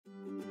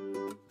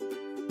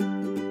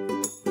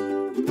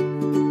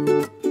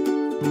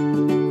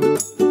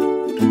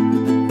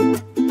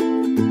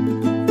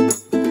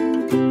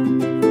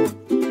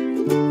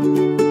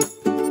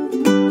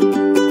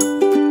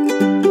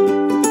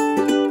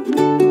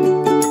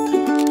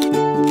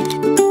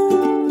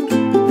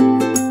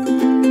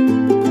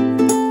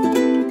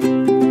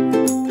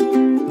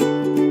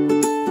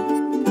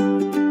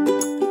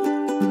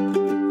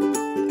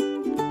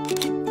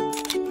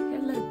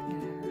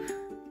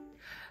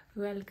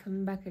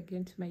welcome back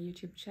again to my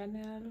YouTube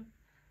channel.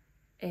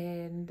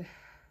 And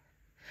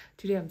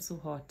today I'm so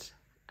hot.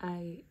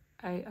 I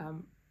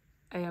am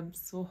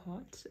so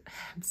hot.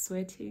 I'm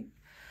sweating.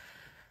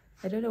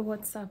 I don't know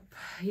what's up,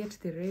 yet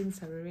the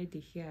rains are already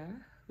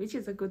here, which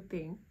is a good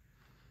thing.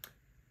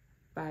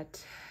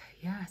 But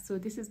yeah, so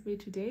this is me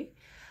today.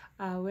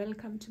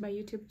 Welcome to my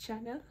YouTube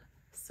channel.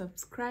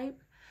 Subscribe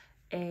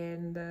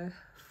and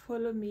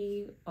follow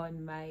me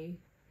on my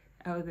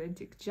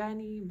authentic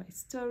journey, my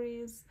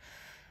stories,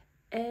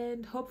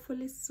 and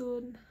hopefully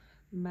soon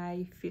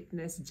my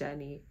fitness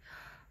journey.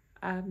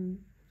 I'm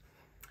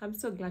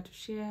so glad to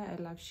share. I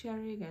love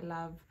sharing, I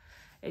love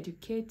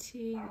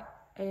educating,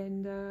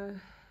 and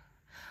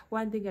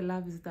one thing I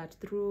love is that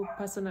through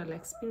personal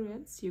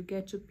experience you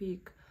get to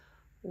pick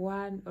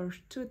one or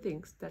two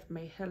things that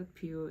may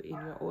help you in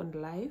your own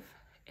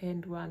life,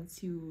 and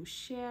once you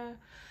share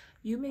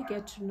you may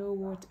get to know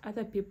what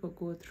other people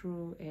go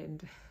through,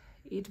 and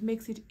it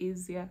makes it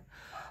easier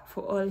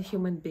for all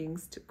human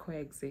beings to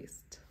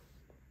coexist.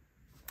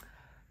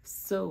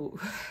 So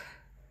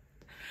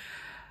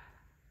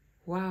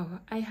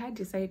wow, I had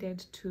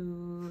decided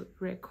to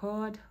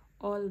record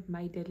all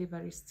my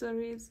delivery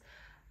stories,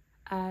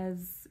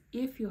 as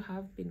if you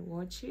have been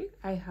watching,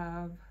 I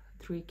have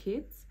 3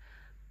 kids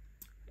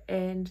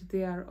and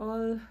they are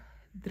all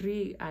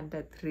 3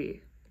 under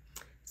 3.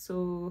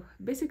 So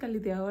basically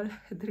they are all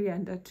 3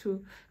 under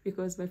 2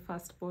 because my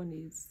firstborn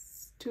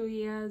is 2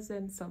 years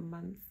and some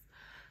months.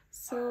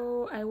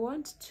 So I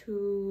want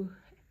to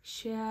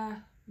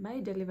share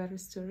my delivery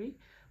story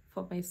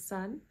for my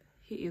son.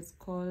 He is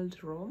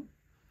called Rome,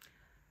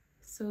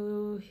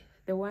 so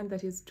the one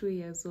that is 2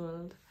 years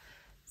old.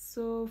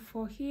 So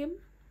for him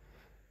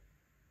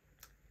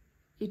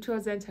it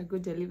wasn't a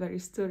good delivery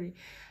story,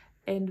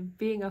 and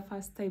being a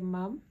first-time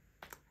mom,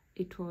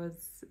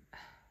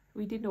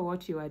 we didn't know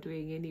what you were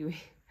doing anyway.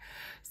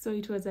 So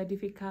it was a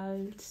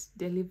difficult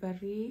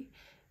delivery.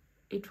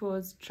 It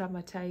was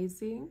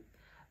traumatizing,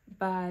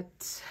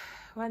 but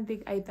one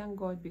thing I thank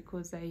God,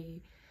 because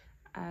I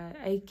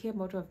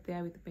came out of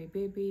there with my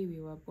baby. We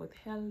were both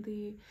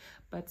healthy,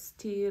 but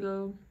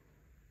still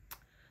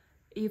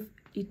if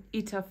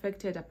it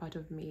affected a part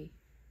of me.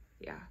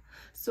 Yeah,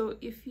 so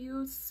if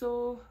you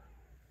saw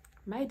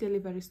my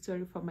delivery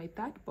story for my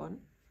third born,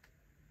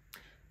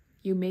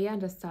 you may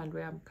understand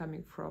where I'm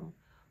coming from,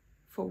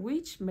 for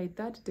which my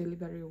third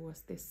delivery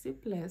was the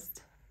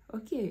simplest.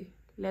 Okay,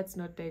 let's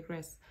not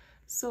digress.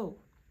 So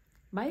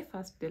my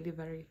first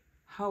delivery,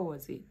 how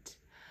was it?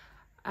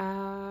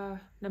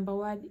 Number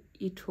one,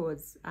 it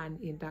was an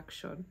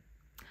induction,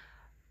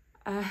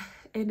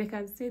 and I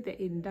can say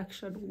the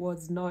induction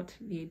was not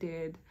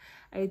needed.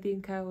 I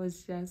think I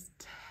was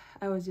just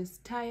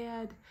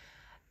tired,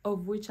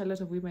 of which a lot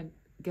of women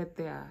get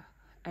there.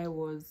 I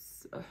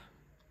was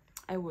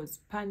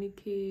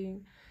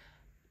panicking,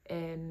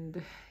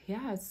 and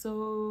yeah,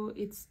 so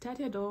it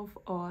started off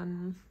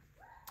on,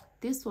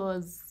 this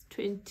was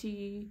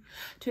 2020,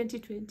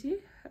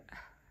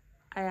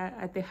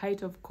 at the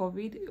height of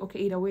COVID.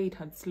 Okay, in a way it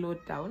had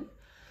slowed down,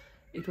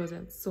 it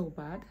wasn't so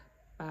bad,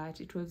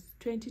 but it was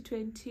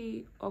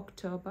 2020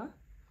 October.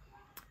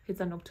 It's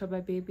an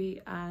October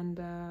baby, and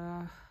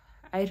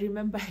I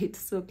remember it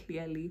so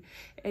clearly.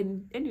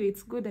 And anyway,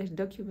 it's good I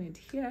document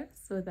here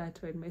so that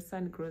when my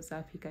son grows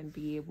up he can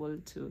be able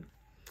to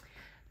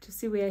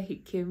see where he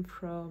came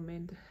from,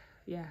 and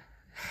yeah,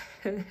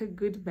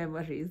 good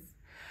memories.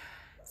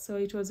 So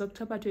it was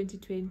October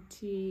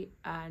 2020,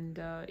 and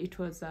it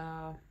was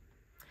a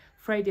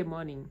Friday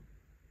morning.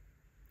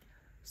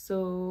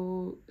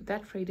 So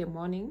that Friday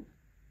morning,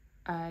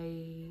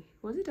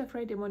 was it a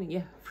Friday morning?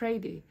 Yeah,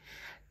 Friday.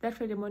 That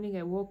Friday morning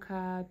I woke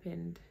up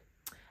and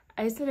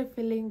I started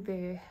feeling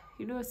the,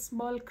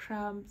 small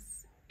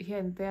cramps here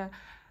and there.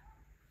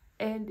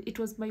 And it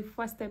was my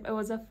first time. I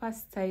was a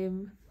first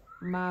time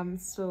mom,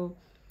 so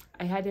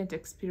I hadn't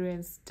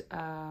experienced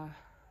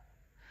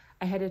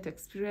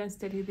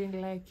anything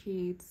like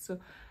it. So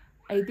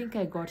I think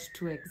I got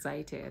too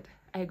excited.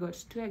 And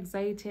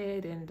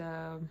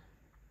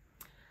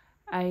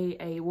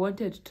I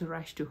wanted to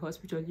rush to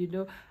hospital.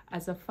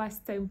 As a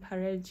first time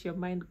parent, your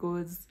mind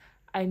goes,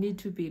 I need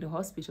to be in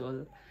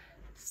hospital.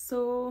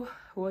 So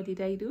what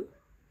did I do?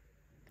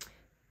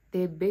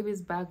 The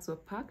baby's bags were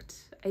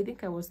packed. I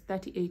think I was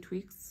 38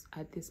 weeks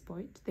at this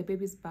point. The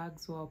baby's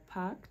bags were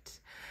packed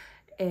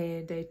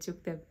and I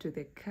took them to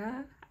the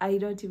car. I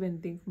don't even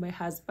think my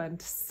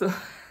husband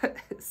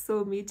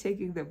saw me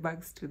taking the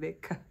bags to the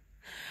car.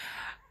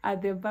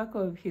 At the back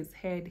of his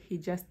head, he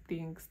just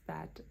thinks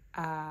that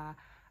I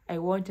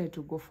wanted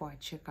to go for a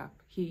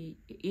checkup.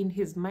 In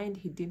his mind,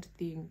 he didn't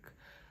think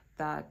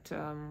that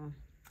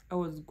I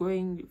was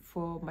going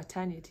for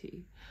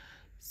maternity.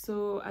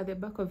 So at the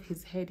back of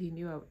his head, he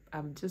knew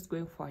I'm just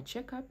going for a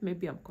checkup.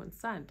 Maybe I'm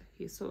concerned.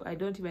 So I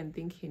don't even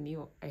think he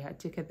knew I had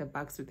taken the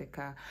bags to the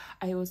car.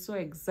 I was so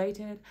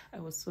excited. I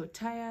was so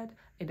tired,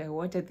 and I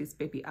wanted this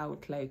baby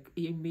out like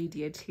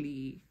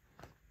immediately.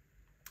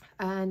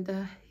 And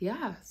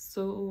yeah,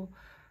 so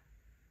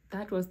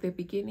that was the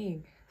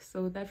beginning.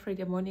 So that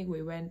Friday morning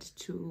we went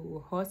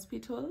to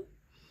hospital,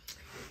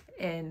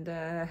 and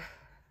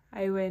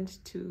I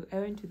went to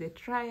the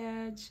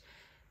triage,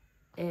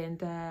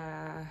 and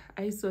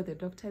I saw the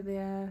doctor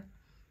there,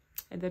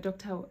 and the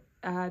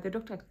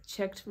doctor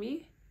checked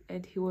me,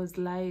 and he was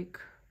like,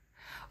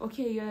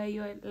 okay,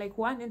 you're like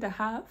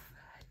 1.5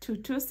 to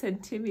 2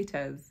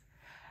 centimeters.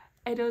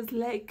 And I was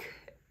like,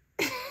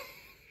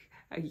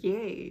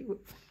 yay,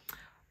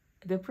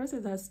 the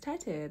process has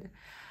started.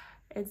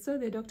 And so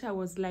the doctor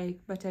was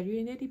like, but are you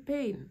in any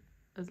pain?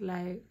 I was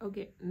like,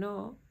 okay,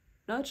 no,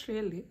 not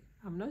really.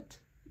 I'm not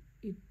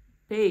in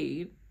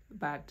pain,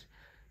 but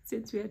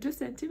since we are 2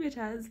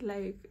 centimeters,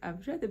 like, I'm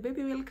sure the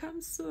baby will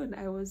come soon.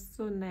 I was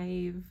so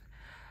naive.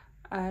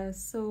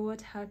 So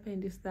what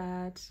happened is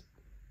that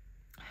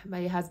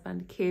my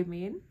husband came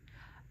in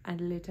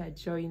and later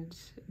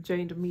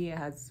joined me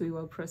as we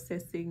were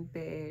processing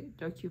the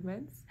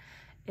documents,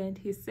 and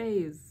he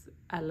says,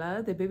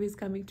 Allah, the baby is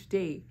coming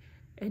today.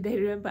 And I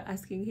remember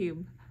asking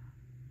him,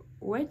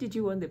 when did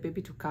you want the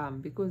baby to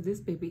come? Because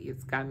this baby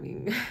is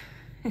coming.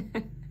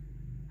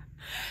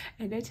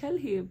 And I tell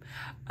him,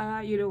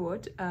 you know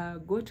what,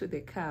 go to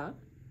the car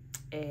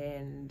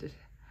and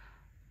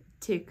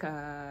take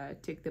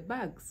the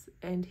bags.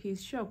 And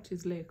he's shocked.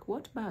 He's like,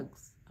 what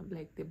bags? I'm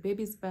like, the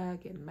baby's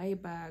bag and my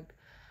bag.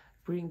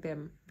 Bring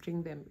them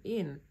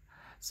in.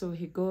 So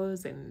he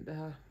goes and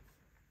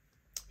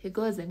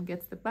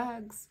gets the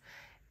bags,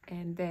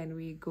 and then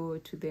we go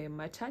to the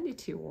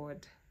maternity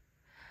ward.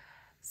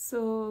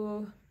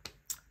 So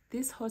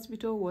this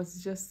hospital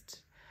was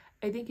just,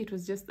 I think it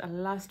was just a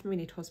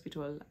last-minute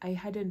hospital. I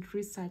hadn't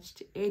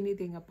researched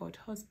anything about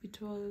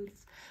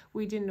hospitals.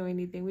 We didn't know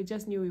anything. We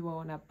just knew we were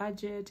on a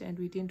budget and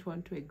we didn't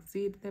want to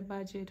exceed the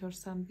budget or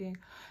something.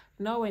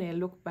 Now when I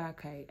look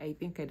back, I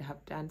think I'd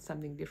have done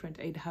something different.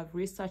 I'd have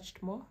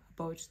researched more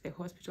about the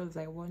hospitals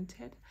I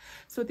wanted.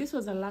 So this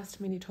was a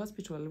last-minute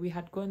hospital. We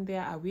had gone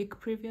there a week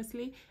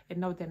previously, and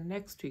now the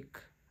next week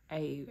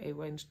I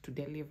went to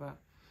deliver.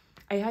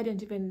 I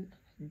hadn't even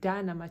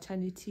done a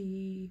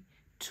maternity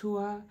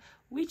tour,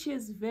 which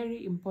is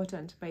very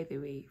important, by the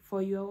way,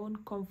 for your own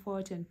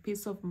comfort and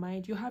peace of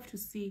mind. You have to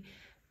see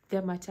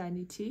their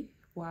maternity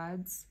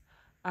wards,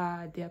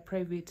 their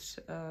private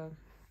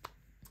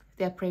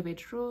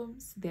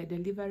rooms, their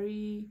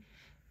delivery,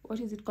 what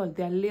is it called,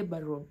 their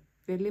labor room,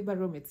 the labor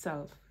room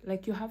itself.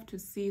 Like, you have to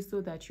see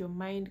so that your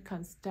mind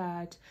can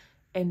start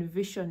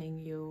envisioning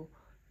you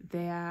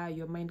there.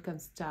 Your mind can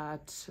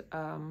start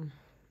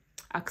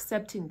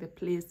accepting the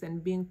place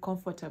and being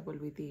comfortable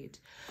with it.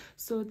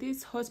 So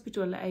this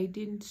hospital, I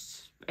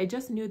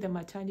just knew the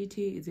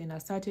maternity is in a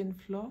certain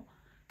floor,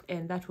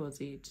 and that was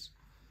it.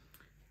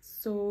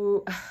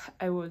 So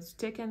I was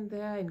taken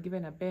there and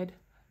given a bed.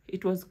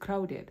 It was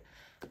crowded.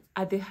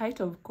 At the height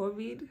of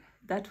COVID,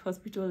 that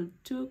hospital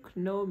took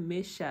no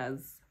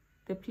measures.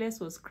 The place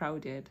was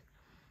crowded.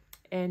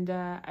 And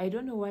I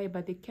don't know why,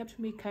 but they kept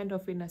me kind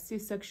of in a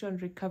C-section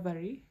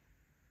recovery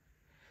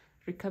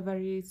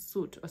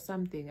suit or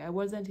something. I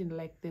wasn't in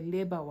like the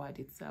labor ward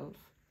itself,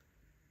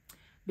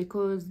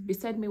 because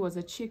beside me was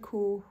a chick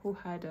who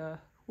had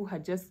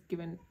just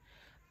given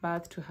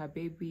birth to her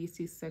baby,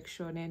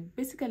 C-section, and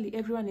basically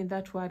everyone in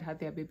that ward had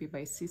their baby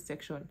by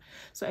C-section.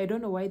 So I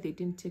don't know why they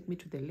didn't take me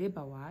to the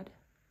labor ward.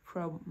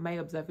 From my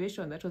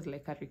observation, that was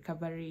like a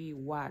recovery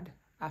ward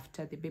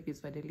after the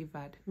babies were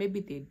delivered.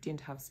 Maybe they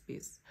didn't have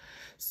space.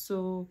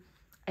 So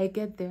I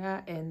get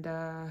there, and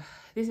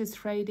this is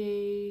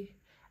Friday.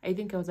 I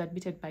think I was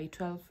admitted by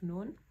 12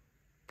 noon.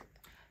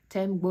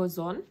 Time goes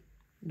on,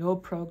 no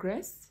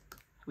progress.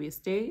 We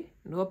stay,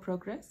 no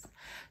progress.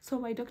 So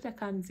my doctor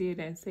comes in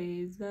and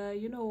says,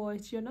 you know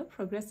what, you're not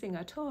progressing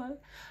at all.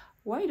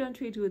 Why don't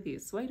we do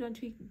this? Why don't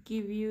we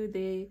give you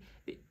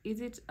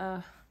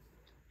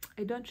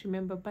I don't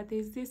remember, but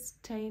there's this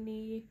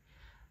tiny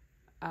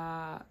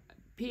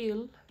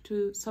pill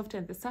to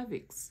soften the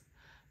cervix.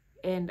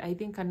 And I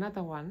think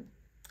another one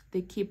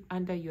they keep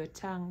under your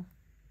tongue.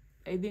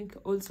 I think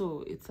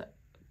also it's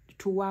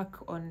to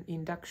work on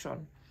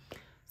induction.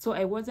 So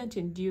I wasn't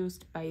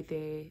induced by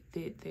the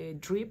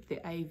drip,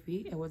 the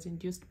IV. I was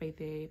induced by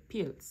the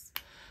pills.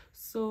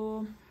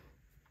 So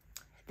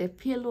the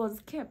pill was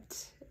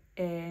kept,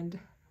 and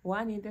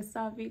one in the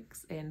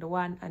cervix and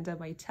one under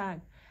my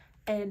tongue.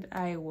 And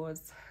I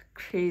was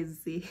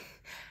crazy.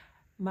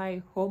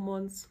 My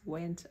hormones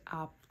went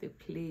up the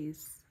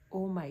place.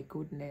 Oh my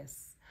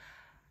goodness.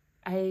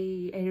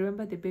 I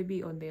remember the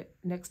baby on the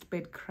next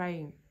bed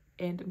crying,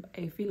 and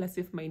I feel as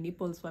if my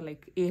nipples were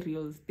like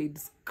aerials. They'd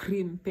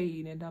scream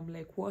pain, and I'm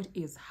like, what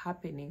is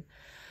happening?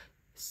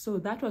 So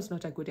that was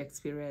not a good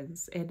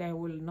experience, and I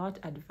will not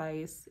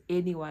advise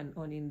anyone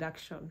on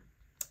induction.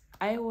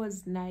 I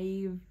was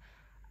naive.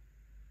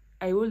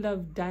 I would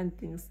have done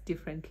things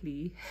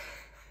differently.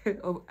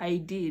 Or I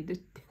did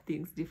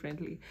things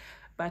differently.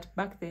 But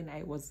back then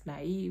I was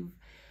naive.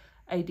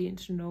 I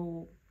didn't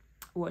know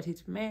what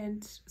it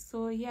meant.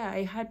 So yeah,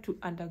 I had to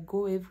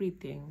undergo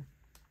everything.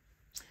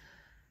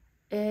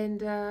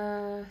 And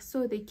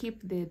so they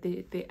keep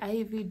the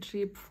IV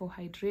drip for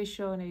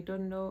hydration, I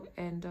don't know.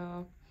 And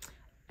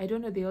I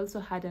don't know, they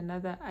also had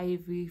another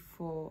IV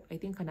for, I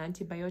think, an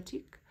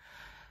antibiotic.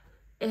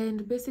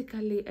 And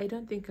basically, I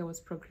don't think I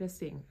was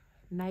progressing.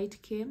 Night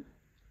came,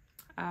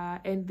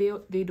 and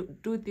they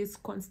do these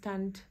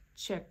constant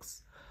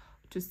checks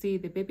to see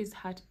the baby's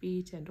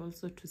heartbeat and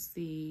also to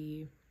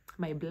see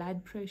my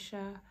blood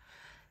pressure.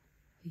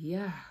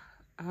 Yeah,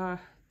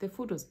 the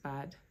food was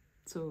bad,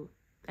 so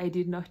I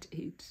did not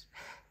eat.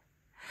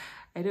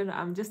 I don't know,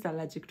 I'm just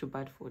allergic to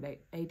bad food.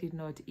 I did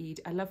not eat.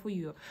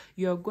 Alafu,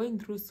 you're going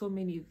through so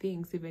many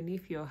things, even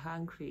if you're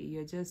hungry,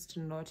 you're just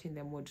not in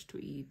the mood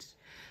to eat.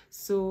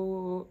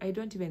 So I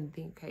don't even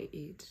think I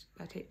ate,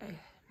 but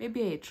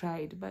maybe I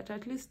tried, but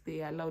at least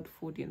they allowed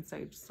food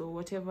inside. So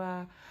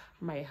whatever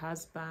my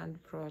husband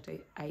brought,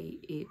 I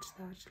ate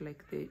that,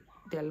 like the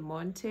Del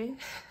Monte.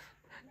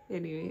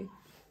 Anyway,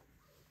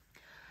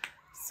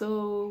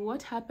 so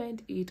what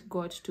happened, it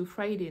got to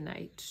Friday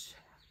night.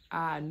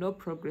 No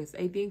progress.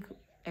 I think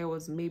I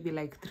was maybe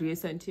like 3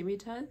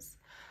 centimeters,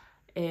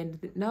 and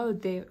now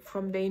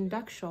from the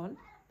induction,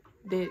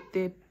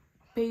 the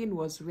pain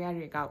was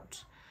wearing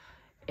out.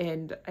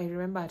 And I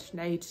remember at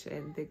night,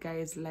 and the guy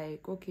is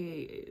like,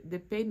 okay, the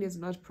pain is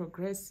not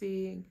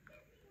progressing,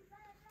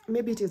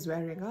 maybe it is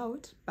wearing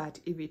out, but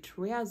if it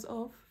wears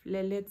off,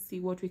 let's see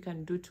what we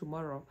can do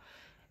tomorrow.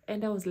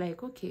 And I was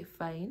like, okay,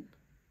 fine.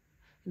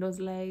 And I was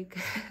like,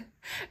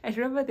 I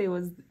remember there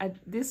was, at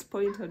this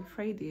point on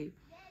Friday,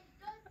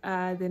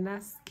 the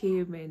nurse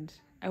came, and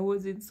I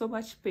was in so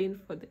much pain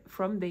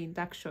from the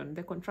induction.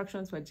 The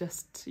contractions were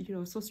just,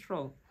 so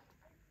strong.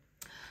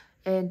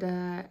 And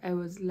I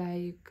was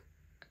like,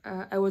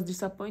 I was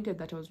disappointed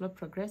that I was not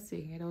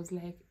progressing. And I was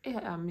like,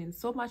 I'm in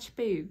so much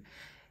pain.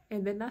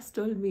 And the nurse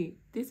told me,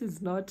 this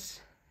is not,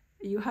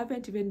 you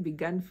haven't even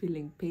begun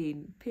feeling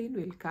pain. Pain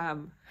will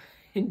come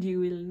and you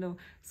will know.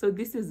 So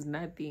this is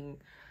nothing.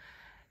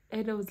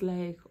 And I was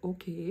like,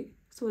 okay,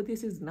 so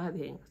this is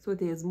nothing. So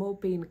there's more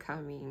pain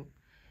coming.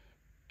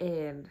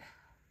 And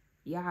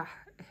yeah,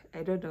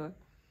 I don't know.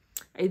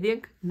 I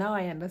think now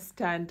I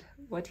understand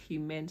what he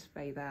meant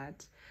by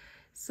that.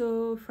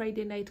 So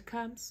Friday night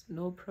comes,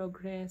 no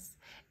progress.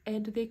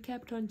 And they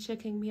kept on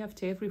checking me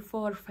after every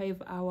 4 or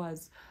 5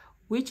 hours,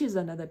 which is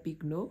another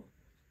big no.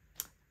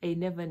 I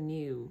never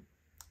knew.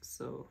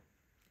 So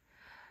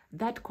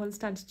that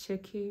constant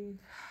checking,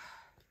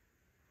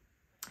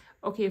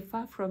 okay,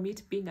 far from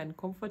it being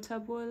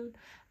uncomfortable,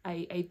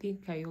 I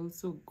think I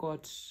also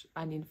got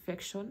an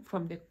infection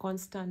from the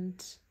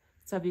constant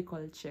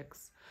cervical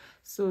checks.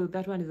 So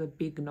that one is a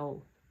big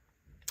no.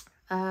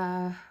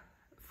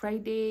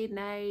 Friday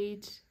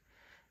night,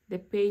 the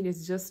pain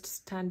is just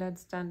standard.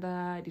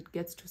 It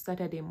gets to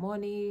Saturday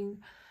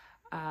morning,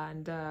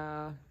 and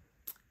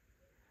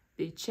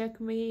they check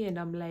me, and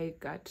I'm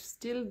like at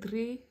still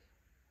 3.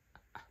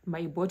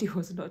 My body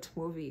was not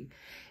moving,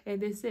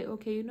 and they say,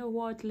 okay, you know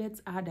what,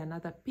 let's add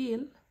another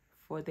pill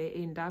for the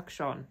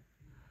induction.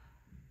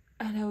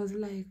 And I was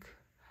like,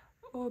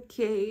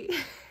 okay.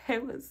 I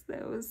was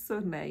so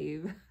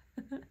naive.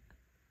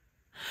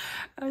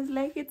 I was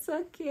like, it's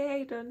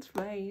okay, I don't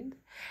mind.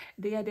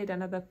 They added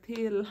another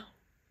pill.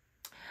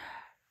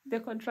 The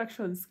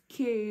contractions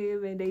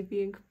came, and I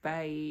think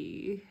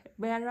by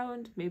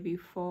around maybe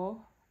 4,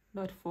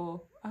 not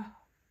 4.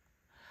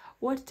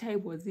 What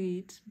time was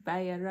it?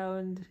 By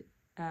around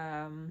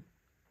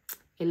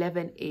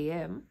 11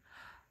 a.m.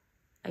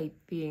 I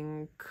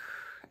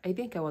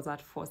think I was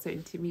at 4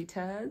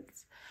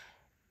 centimeters.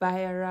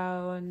 By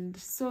around,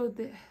 so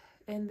the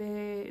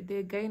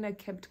gyna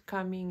kept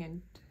coming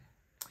and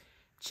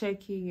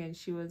checking, and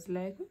she was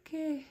like,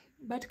 okay,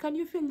 but can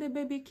you feel the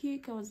baby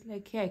kick? I was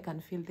like, yeah, I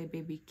can feel the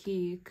baby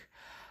kick.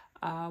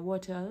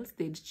 What else?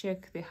 They'd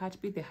check the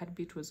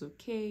heartbeat was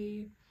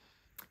okay.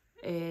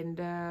 And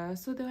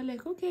so they were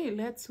like, okay,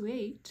 let's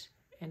wait.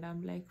 And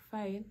I'm like,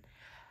 fine.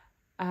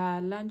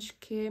 Lunch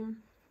came,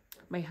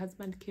 my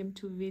husband came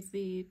to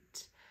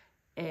visit,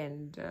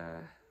 and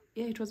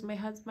yeah, it was my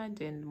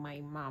husband and my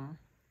mom.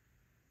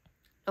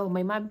 Oh,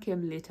 my mom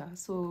came later,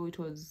 so it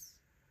was,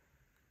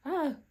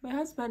 my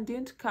husband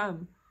didn't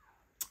come.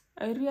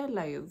 I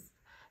realized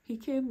he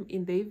came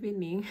in the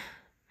evening.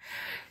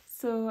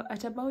 So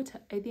at about,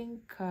 I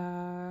think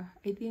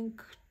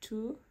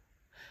 2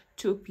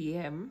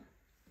 p.m.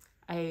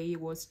 I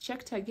was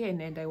checked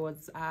again, and I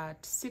was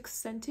at 6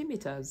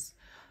 centimeters.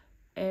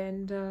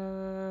 And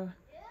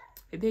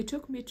they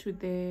took me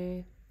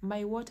to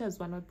my waters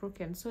were not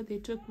broken, so they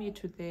took me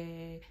to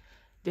the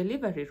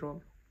delivery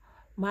room.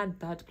 Man,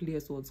 that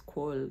place was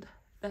cold.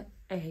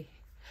 I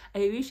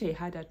wish I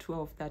had a tour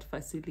of that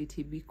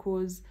facility,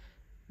 because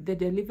the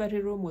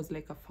delivery room was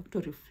like a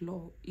factory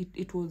floor.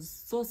 It was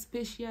so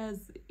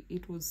spacious.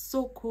 It was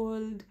so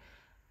cold.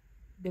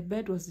 The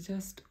bed was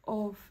just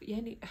off.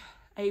 Yani,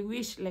 I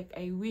wish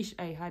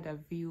I had a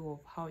view of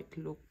how it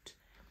looked.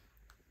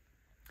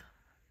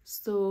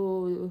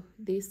 So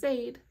they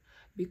said,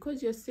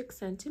 because you're 6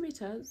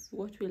 centimeters,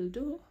 what we'll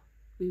do,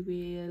 we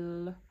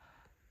will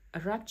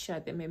rupture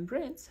the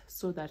membranes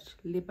so that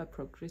labor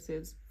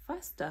progresses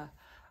faster.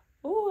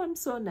 Oh, I'm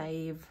so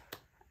naive.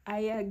 I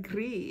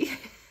agree.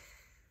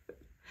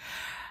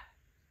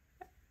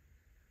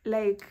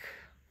 like,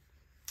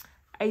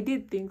 I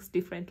did things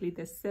differently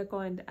the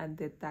second and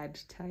the third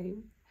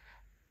time.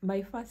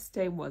 My first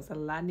time was a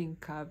learning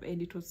curve,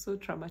 and it was so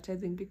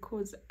traumatizing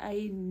because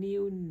I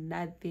knew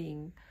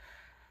nothing.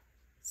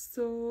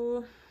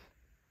 So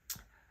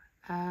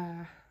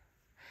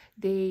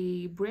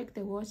they break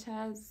the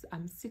waters.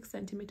 I'm 6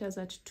 centimeters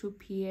at 2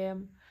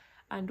 p.m.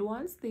 And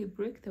once they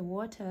break the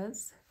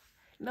waters,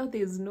 now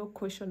there's no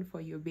caution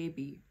for your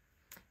baby.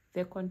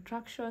 The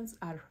contractions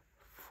are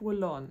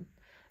full on.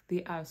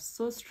 They are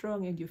so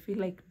strong and you feel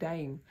like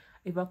dying.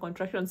 If a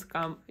contraction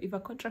comes,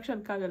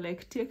 you're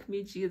like, take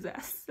me,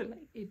 Jesus. Like,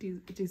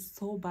 it is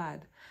so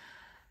bad.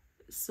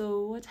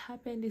 So what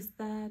happened is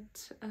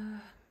that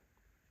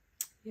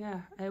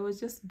yeah, I was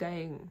just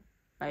dying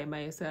by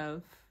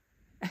myself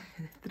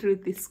through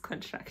this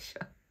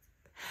contraction.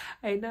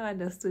 I now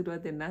understood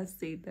what the nurse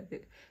said, that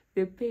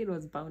the pain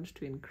was bound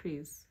to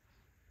increase.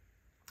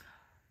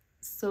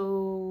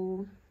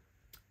 So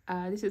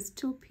this is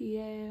 2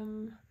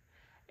 p.m.,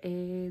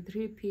 3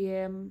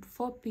 p.m.,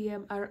 4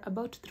 p.m., or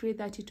about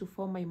 3:30 to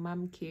 4, my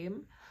mom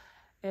came.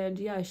 And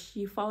yeah,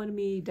 she found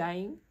me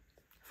dying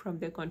from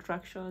the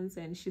contractions,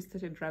 and she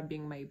started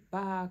rubbing my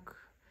back.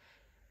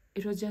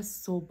 It was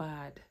just so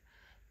bad.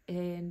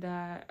 And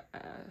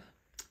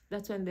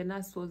that's when the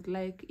nurse was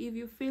like, if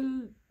you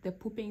feel the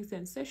pooping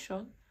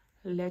sensation,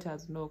 let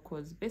us know,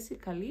 because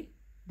basically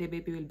the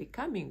baby will be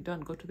coming.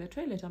 Don't go to the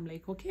toilet. I'm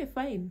like, okay,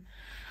 fine.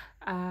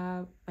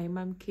 My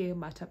mom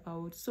came at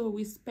about, so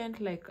we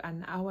spent like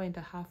an hour and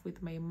a half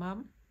with my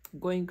mom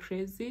going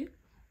crazy,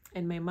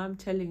 and my mom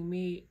telling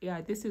me,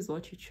 yeah, this is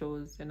what you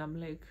chose. And I'm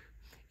like,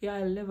 yeah,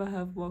 I'll never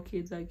have more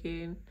kids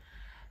again.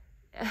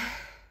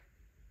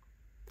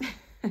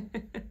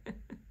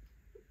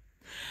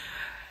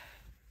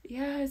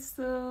 Yeah,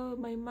 so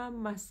my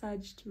mom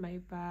massaged my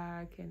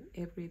back and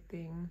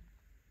everything.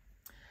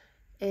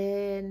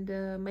 And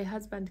my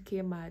husband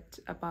came at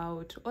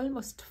about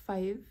almost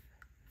 5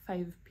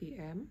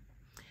 p.m.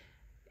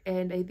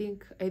 And I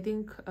think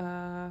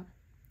 10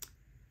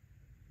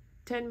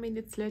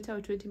 minutes later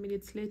or 20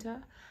 minutes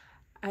later,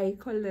 I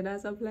called the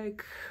nurse. I'm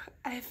like,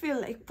 I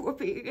feel like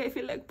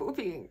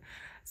pooping.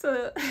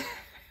 So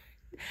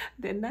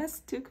the nurse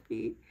took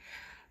me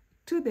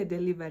to the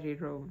delivery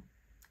room,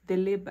 the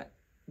labor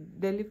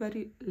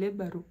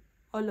room,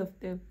 all of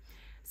them.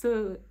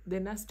 So the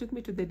nurse took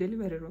me to the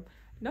delivery room.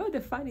 Now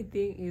the funny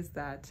thing is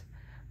that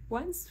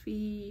once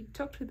we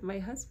talked with my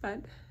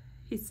husband,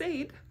 he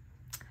said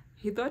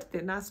he thought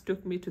the nurse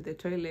took me to the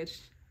toilet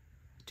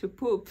to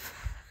poop.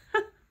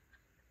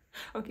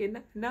 Okay,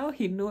 now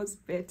he knows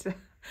better.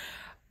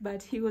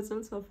 But he was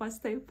also a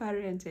first-time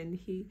parent, and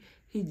he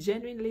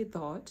genuinely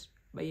thought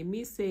by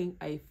me saying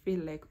I feel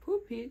like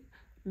pooping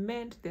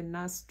meant the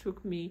nurse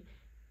took me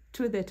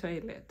to the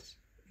toilet.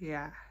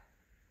 Yeah,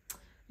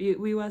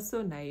 we were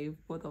so naive,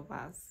 both of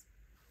us.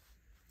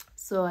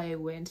 So I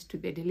went to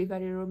the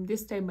delivery room.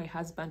 This time my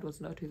husband was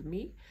not with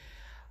me.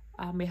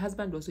 My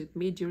husband was with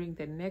me during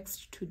the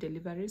next 2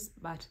 deliveries,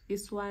 but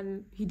this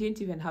one, he didn't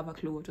even have a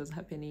clue what was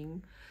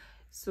happening.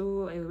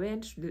 So I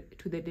went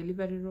to the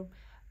delivery room,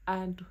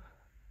 and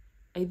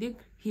I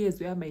think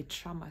here's where my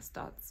trauma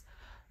starts.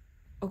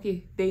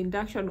 Okay, the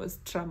induction was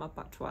trauma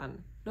part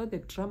 1. Now the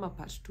trauma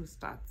part 2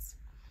 starts.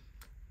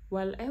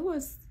 While I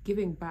was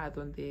giving birth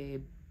on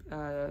the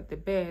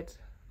bed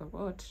or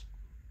what,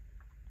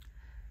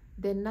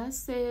 the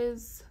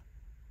nurses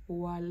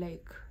were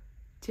like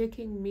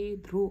taking me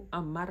through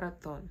a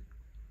marathon.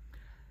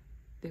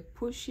 The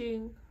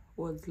pushing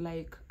was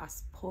like a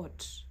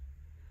sport.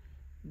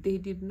 They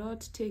did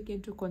not take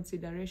into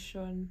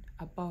consideration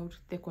about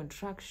the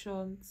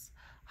contractions,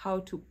 how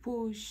to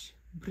push,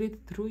 breathe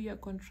through your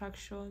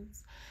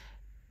contractions.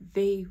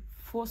 They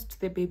forced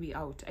the baby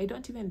out. I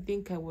don't even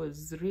think I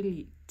was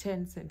really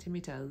 10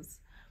 centimeters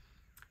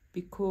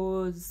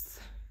because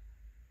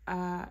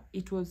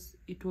it was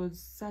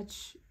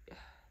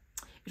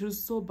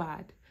so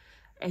bad.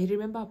 I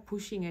remember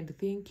pushing and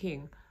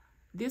thinking,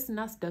 this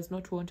nurse does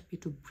not want me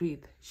to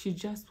breathe. She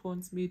just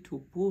wants me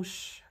to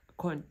push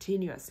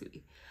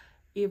continuously.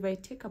 If I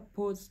take a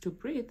pause to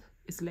breathe,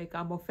 it's like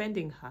I'm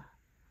offending her.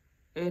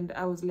 And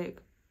I was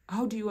like,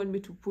 how do you want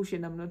me to push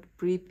and I'm not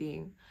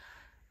breathing?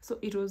 So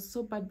it was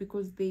so bad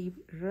because they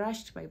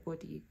rushed my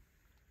body.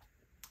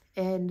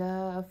 And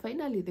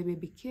finally the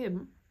baby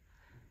came,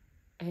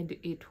 and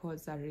it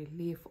was a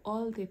relief.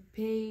 All the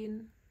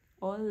pain,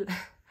 all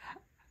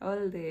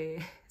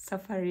the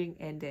suffering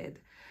ended.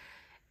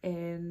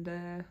 And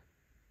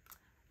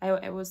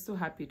I was so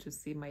happy to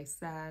see my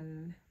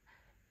son,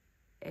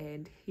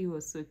 and he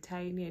was so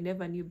tiny. I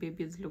never knew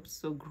babies looked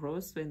so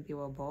gross when they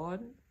were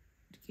born.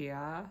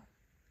 Yeah,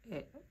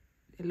 it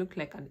looked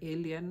like an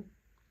alien.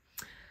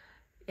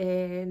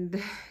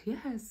 And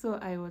yeah, so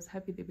I was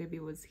happy the baby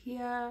was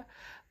here.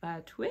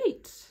 But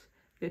wait,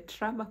 the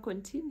trauma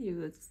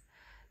continues.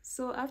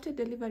 So after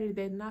delivery,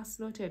 the nurse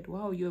noted,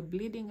 wow, you're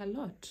bleeding a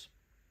lot.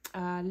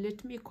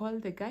 Let me call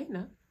the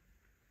gyna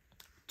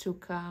to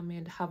come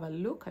and have a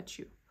look at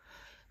you.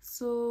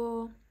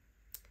 So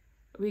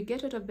we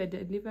get out of the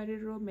delivery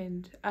room,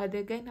 and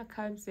the gyna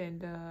comes,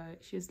 and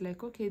she's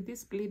like, okay,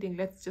 this bleeding,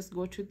 let's just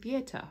go to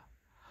theater.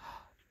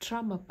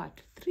 Trauma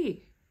part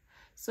 3.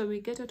 So we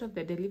get out of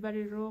the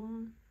delivery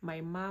room.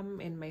 My mom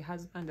and my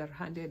husband are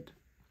handed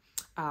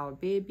our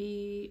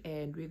baby,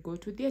 and we go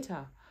to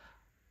theater.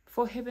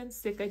 For heaven's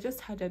sake, I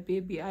just had a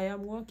baby. I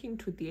am walking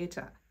to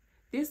theater.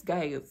 These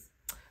guys,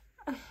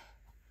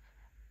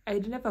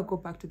 I'd never go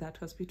back to that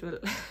hospital.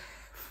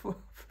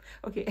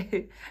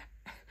 Okay,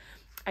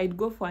 I'd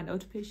go for an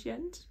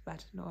outpatient,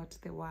 but not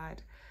the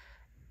ward.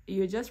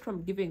 You're just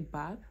from giving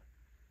birth,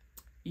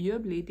 you're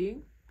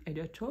bleeding, and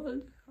you're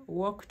told,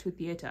 walk to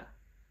theater.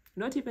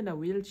 Not even a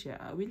wheelchair.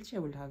 A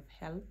wheelchair would have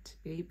helped,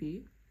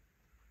 maybe.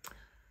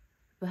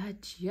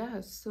 But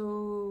yeah,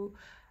 so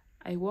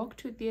I walk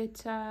to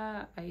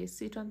theater, I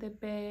sit on the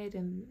bed,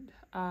 and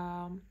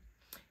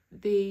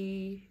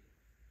they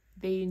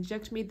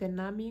inject me the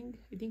numbing.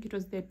 I think it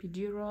was the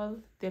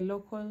epidural, the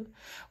local,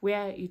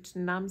 where it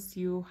numbs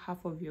you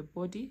half of your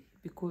body,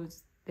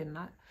 because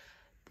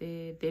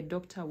the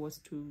doctor was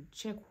to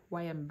check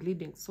why I'm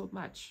bleeding so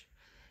much.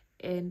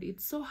 And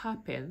it so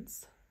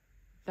happens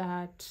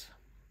that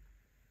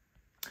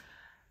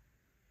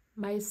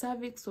my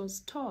cervix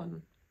was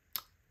torn.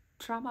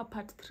 Trauma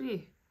part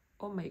 3.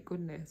 Oh my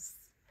goodness.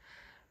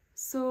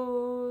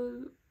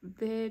 So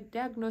the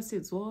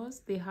diagnosis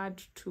was they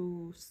had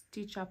to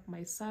stitch up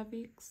my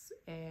cervix,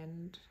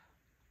 and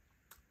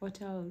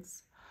what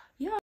else?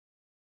 Yeah,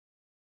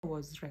 I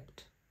was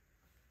wrecked.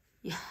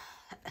 Yeah.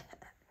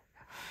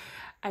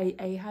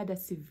 I had a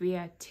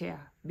severe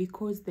tear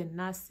because the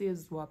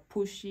nurses were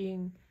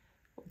pushing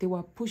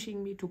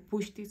me to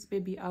push this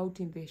baby out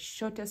in the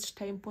shortest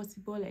time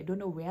possible. I don't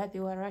know where they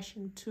were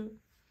rushing to.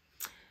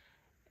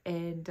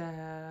 And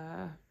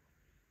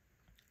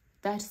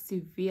that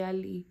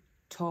severely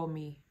tore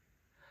me.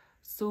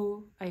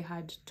 So I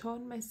had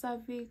torn my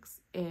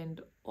cervix,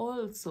 and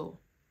also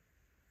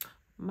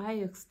my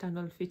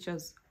external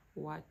features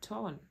were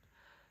torn.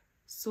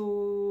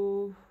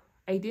 So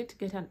I didn't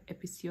get an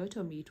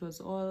episiotomy. It was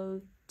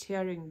all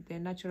tearing, the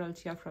natural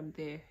tear from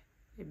the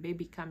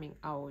baby coming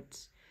out.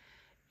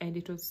 And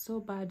it was so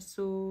bad.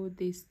 So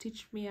they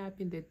stitched me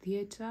up in the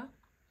theater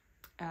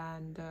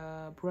and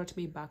brought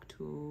me back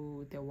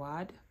to the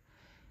ward.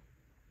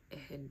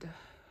 And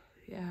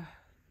yeah,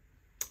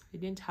 I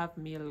didn't have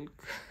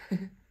milk.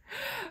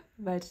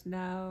 But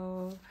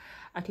now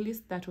at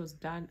least that was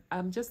done.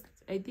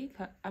 I think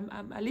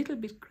I'm a little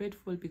bit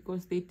grateful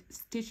because they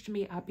stitched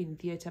me up in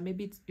theater.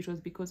 Maybe it was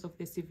because of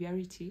the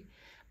severity,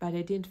 but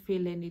I didn't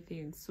feel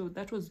anything. So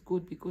that was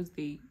good, because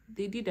they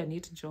did a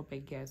neat job, I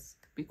guess,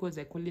 because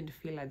I couldn't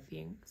feel a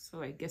thing.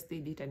 So I guess they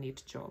did a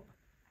neat job.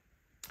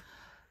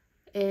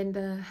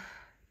 And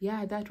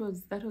yeah, that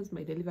was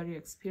my delivery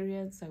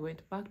experience. I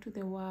went back to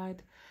the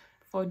ward,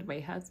 found my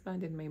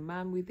husband and my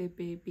mom with the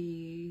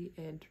baby,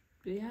 and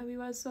yeah, we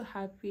were so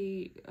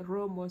happy.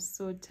 Rome was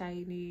so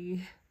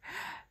tiny.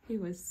 He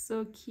was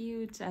so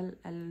cute. I'll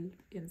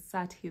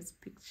insert his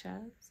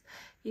pictures.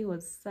 He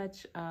was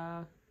such a,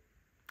 I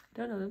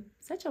don't know,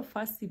 such a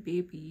fussy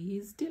baby.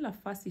 He's still a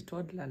fussy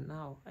toddler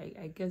now.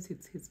 I guess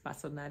it's his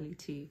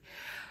personality.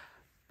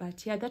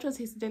 But yeah, that was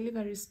his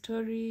delivery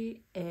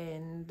story,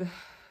 and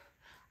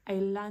I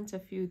learned a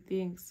few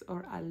things,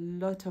 or a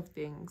lot of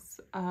things.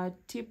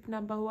 Tip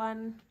number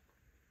 1,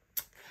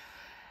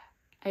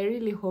 I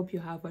really hope you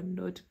have a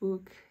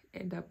notebook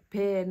and a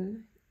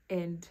pen,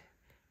 and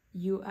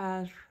you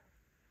are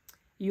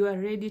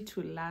ready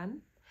to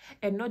learn,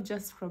 and not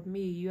just from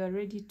me. You are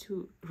ready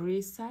to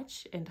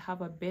research and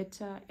have a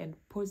better and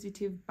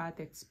positive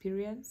birth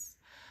experience,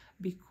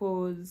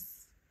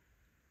 because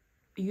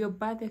your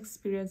birth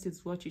experience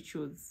is what you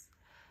choose.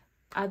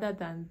 Other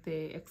than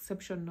the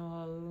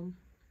exceptional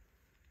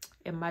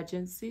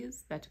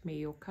emergencies that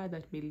may occur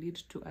that may lead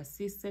to a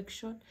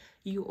C-section,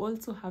 you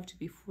also have to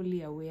be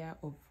fully aware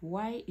of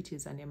why it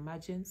is an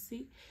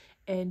emergency,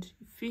 and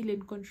feel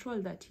in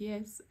control that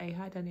yes, I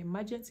had an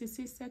emergency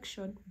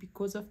C-section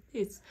because of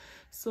this.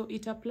 So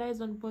it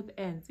applies on both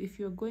ends, if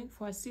you're going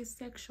for a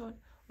C-section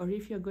or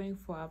if you're going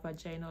for a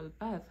vaginal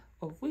birth,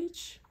 of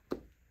which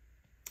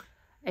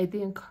I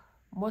think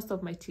most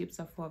of my tips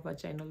are for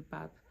vaginal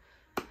birth.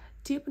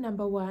 Tip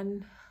number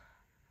 1,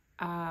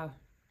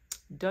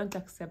 don't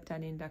accept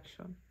an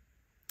induction.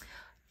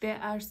 There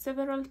are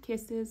several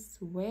cases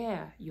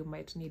where you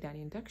might need an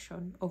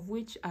induction, of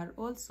which are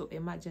also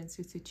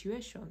emergency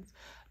situations.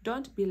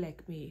 Don't be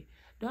like me.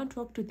 Don't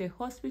walk to the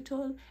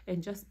hospital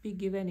and just be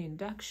given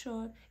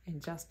induction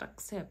and just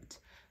accept.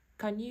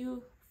 Can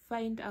you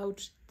find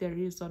out the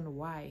reason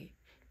why?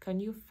 Can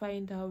you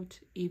find out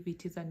if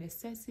it is a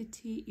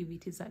necessity, if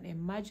it is an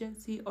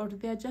emergency, or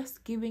they're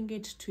just giving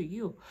it to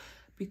you?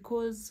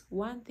 Because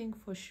one thing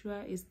for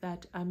sure is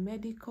that a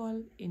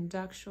medical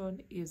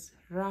induction is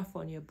rough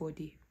on your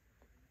body.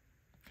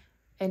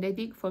 And I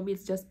think for me,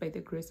 it's just by the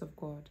grace of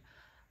God.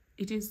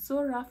 It is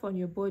so rough on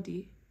your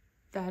body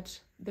that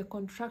the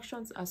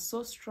contractions are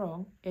so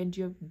strong, and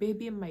your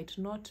baby might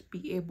not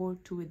be able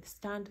to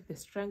withstand the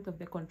strength of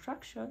the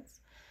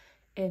contractions.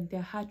 and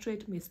their heart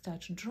rate may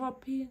start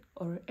dropping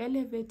or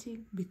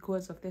elevating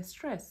because of the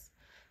stress.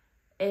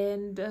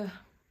 And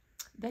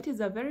that is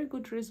a very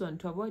good reason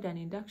to avoid an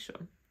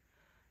induction.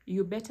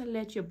 You better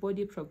let your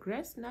body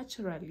progress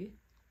naturally.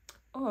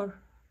 Or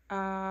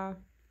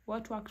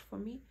what worked for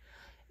me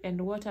and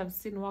what I've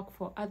seen work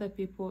for other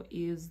people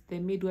is the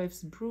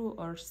midwife's brew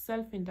or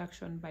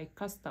self-induction by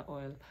castor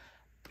oil.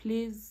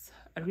 Please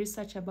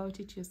research about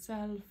it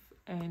yourself,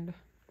 and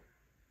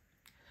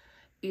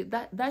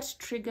that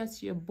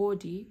triggers your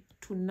body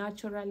to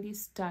naturally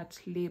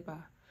start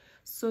labor.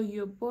 So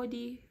your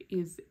body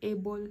is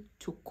able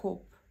to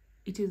cope.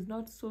 It is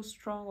not so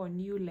strong on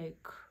you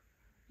like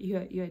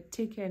you're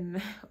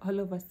taken all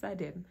of a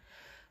sudden.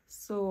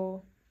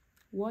 So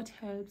what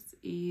helps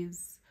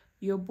is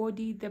your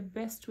body, the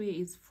best way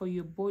is for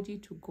your body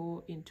to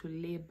go into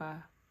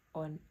labor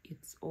on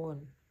its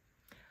own.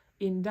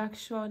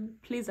 Induction,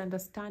 please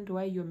understand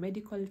why your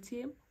medical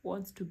team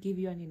wants to give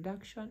you an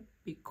induction,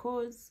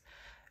 because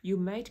you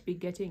might be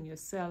getting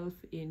yourself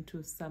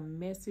into some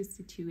messy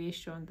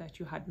situation that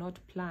you had not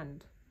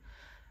planned.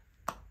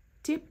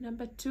 Tip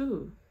number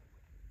 2,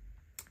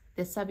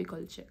 the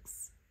cervical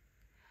checks.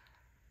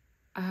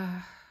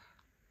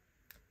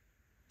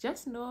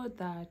 Just know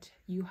that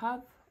you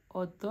have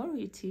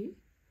authority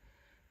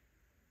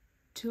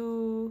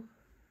to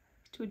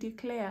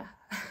declare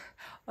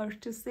or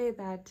to say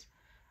that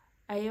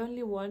I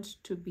only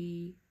want to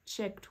be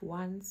checked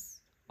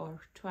once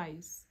or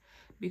twice,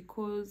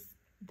 because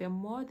the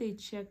more they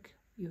check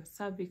your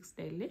cervix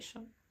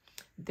dilation,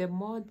 the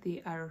more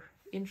they are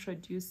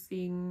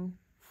introducing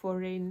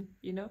foreign,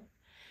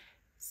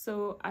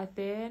 So at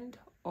the end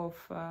of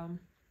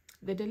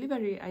the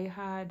delivery, I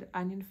had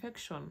an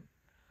infection,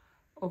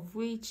 of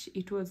which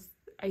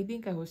I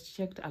think I was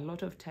checked a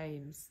lot of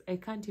times. I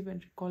can't even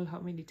recall how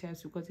many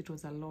times because it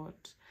was a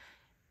lot.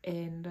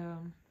 And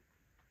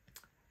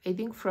I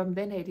think from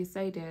then I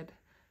decided,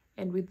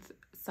 and with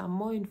some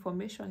more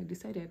information, I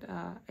decided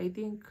I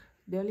think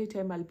the only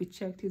time I'll be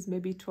checked is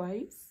maybe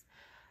twice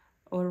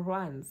or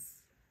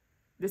once.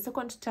 The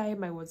second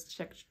time I was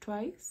checked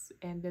twice,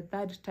 and the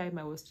third time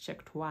I was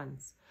checked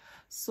once.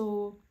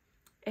 So,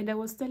 and I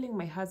was telling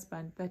my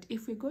husband that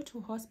if we go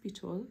to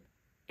hospital,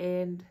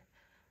 and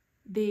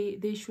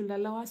they should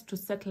allow us to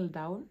settle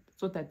down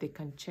so that they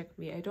can check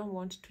me. I don't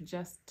want to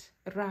just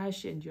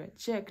rush and you're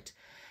checked.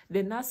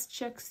 The nurse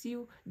checks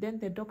you, then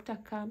the doctor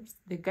comes,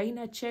 the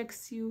gyna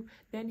checks you,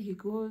 then he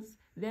goes,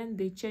 then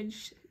they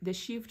change the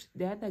shift,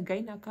 the other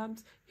gyna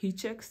comes, he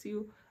checks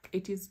you.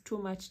 It is too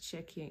much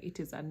checking. It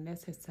is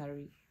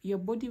unnecessary. Your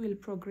body will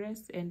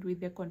progress, and with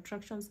the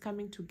contractions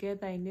coming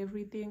together and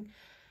everything,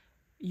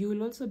 you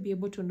will also be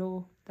able to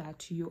know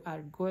that you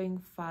are going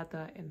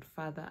further and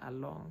further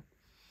along.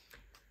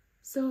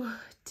 So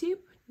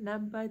tip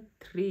number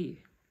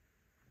 3,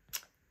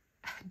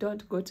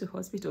 don't go to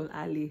hospital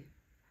early.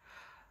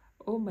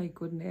 Oh my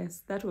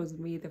goodness, that was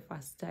me the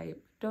first time.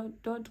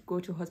 Don't go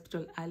to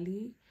hospital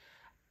early.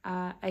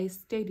 I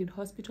stayed in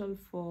hospital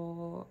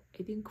for,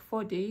 I think,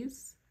 4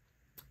 days.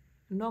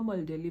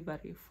 Normal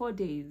delivery, 4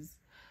 days.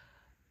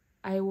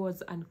 I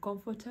was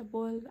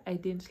uncomfortable. I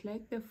didn't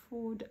like the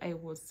food. I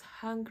was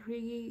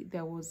hungry.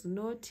 There was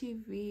no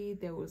TV.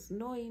 There was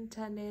no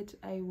internet.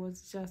 I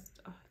was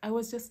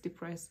just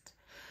depressed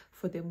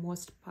for the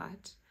most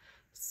part.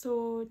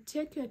 So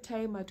take your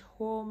time at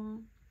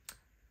home,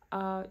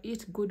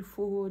 eat good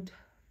food,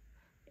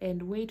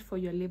 and wait for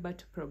your labor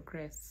to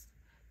progress.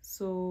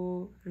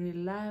 So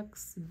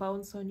relax,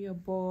 bounce on your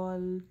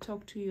ball,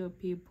 talk to your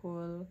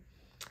people.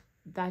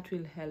 That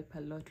will help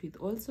a lot with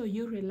also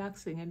you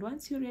relaxing. And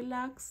once you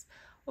relax,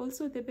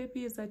 also the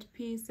baby is at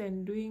peace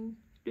and doing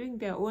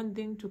their own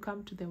thing to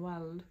come to the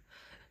world.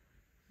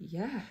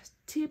 Yeah.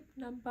 Tip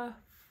number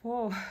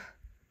 4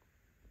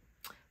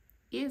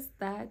 is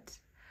that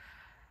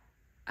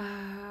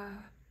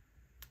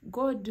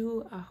go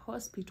do a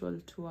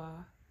hospital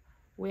tour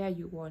where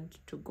you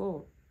want to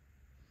go.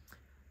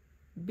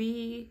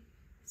 Be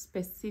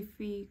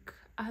specific,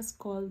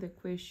 ask all the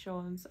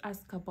questions,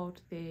 ask about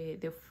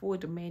the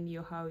food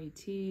menu, how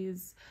it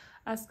is,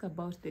 ask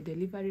about the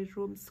delivery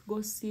rooms,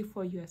 go see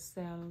for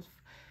yourself,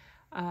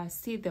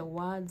 see the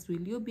wards.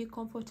 Will you be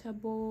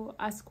comfortable?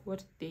 Ask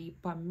what they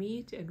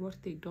permit and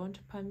what they don't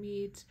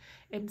permit,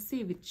 and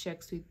see if it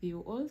checks with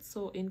you.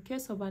 Also, in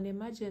case of an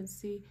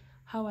emergency,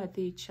 how are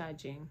they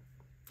charging?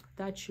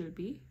 That should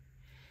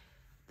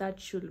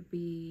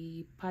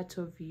be part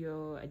of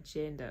your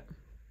agenda.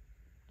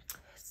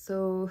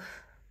 So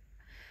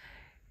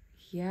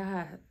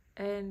yeah,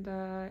 and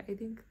I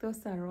think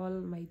those are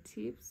all my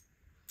tips,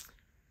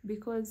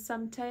 because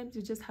sometimes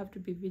you just have to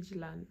be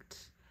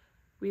vigilant.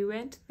 We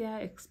went there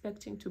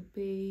expecting to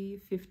pay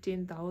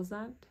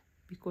 15,000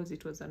 because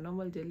it was a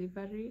normal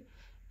delivery,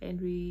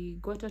 and we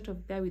got out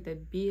of there with a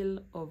bill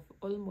of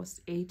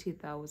almost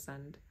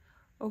 80,000,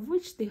 of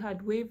which they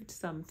had waived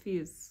some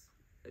fees.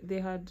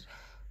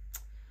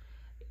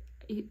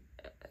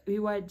 We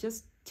were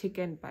just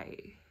taken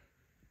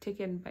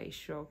by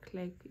shock.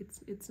 Like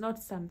it's not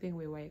something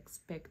we were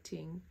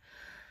expecting.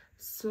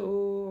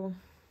 So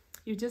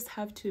you just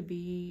have to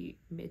be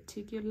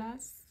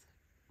meticulous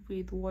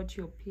with what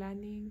you're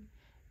planning,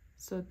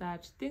 so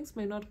that things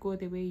may not go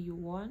the way you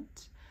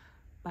want,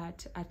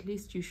 but at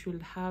least you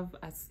should have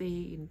a say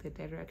in the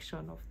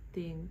direction of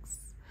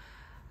things.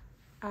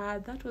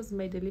 That was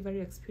my delivery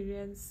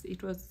experience.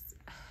 It was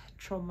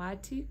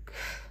traumatic,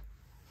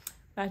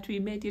 but we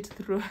made it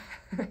through.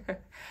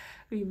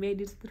 We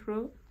made it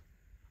through.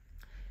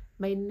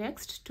 My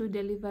next 2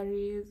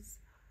 deliveries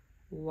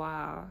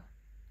were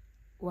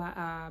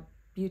a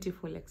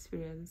beautiful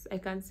experience. I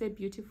can say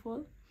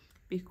beautiful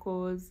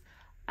because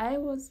I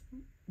was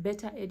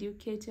better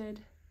educated.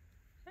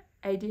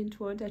 I didn't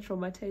want a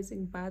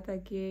traumatizing birth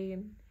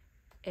again,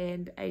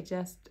 and I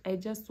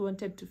just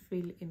wanted to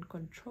feel in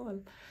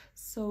control.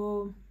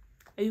 So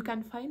you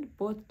can find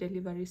both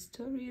delivery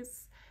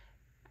stories.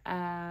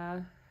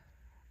 I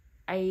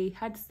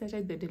had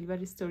started the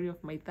delivery story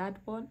of my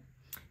 3rd born,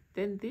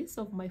 then this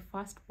of my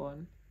 1st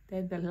born,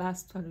 then the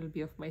last one will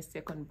be of my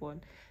 2nd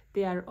born.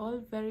 They are all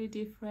very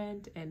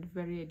different and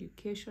very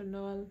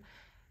educational.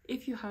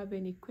 If you have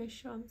any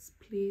questions,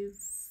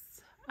 please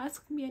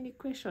ask me any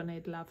question.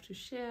 I'd love to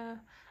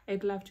share.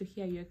 I'd love to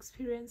hear your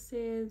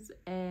experiences.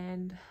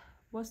 And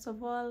most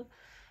of all,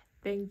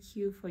 thank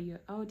you for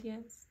your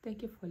audience.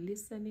 Thank you for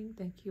listening.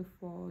 Thank you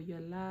for your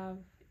love.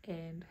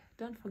 And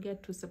don't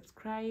forget to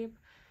subscribe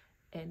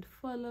and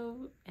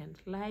follow and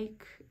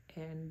like,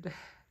 and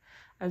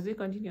as we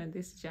continue on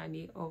this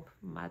journey of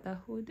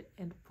motherhood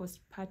and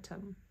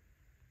postpartum.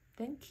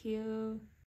 Thank you.